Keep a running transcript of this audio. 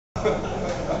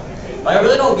I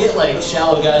really don't get like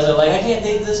shallow guys that are like, I can't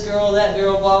date this girl, that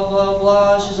girl, blah, blah,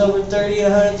 blah. She's over 30,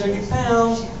 130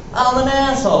 pounds. I'm an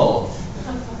asshole.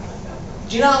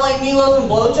 Do you not like Meatloaf and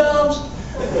Blowjobs?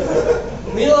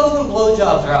 Meatloaf and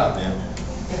Blowjobs are out, man.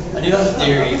 I do have a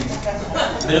theory,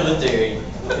 a bit of a theory.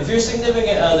 If your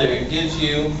significant other gives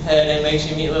you head and makes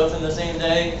you meatloaf in the same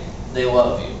day, they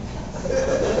love you.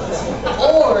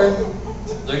 Or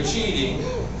they're cheating.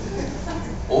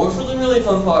 Or for the really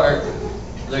fun part,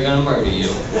 they're gonna murder you.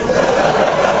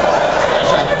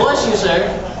 That's right. Bless you, sir.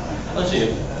 Bless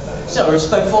you. See how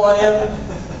respectful I am?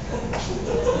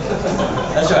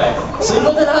 That's right. Sleep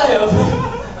with an eye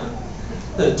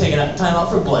open. Taking time out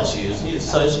for bless yous. He is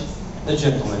such a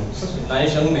gentleman, such a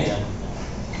nice young man.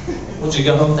 Won't you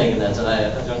go home thinking that tonight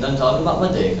after I'm done talking about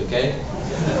my dick, okay?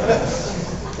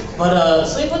 But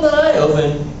sleep with an eye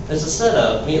open is a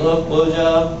setup. Meatloaf,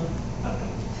 blowjob.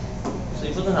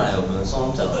 Sleep with an eye open, that's all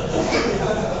I'm telling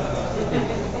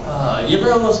you. You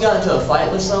ever almost got into a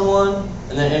fight with someone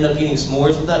and then end up eating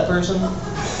s'mores with that person?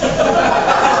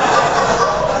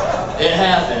 It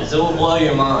happens. It will blow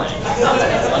your mind.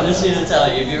 I'm just here to tell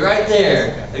you. If you're right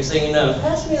there, next thing you know,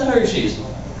 pass me the Hershey's.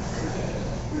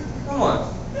 Come on.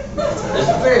 It's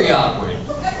very awkward.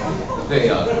 Very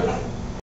awkward.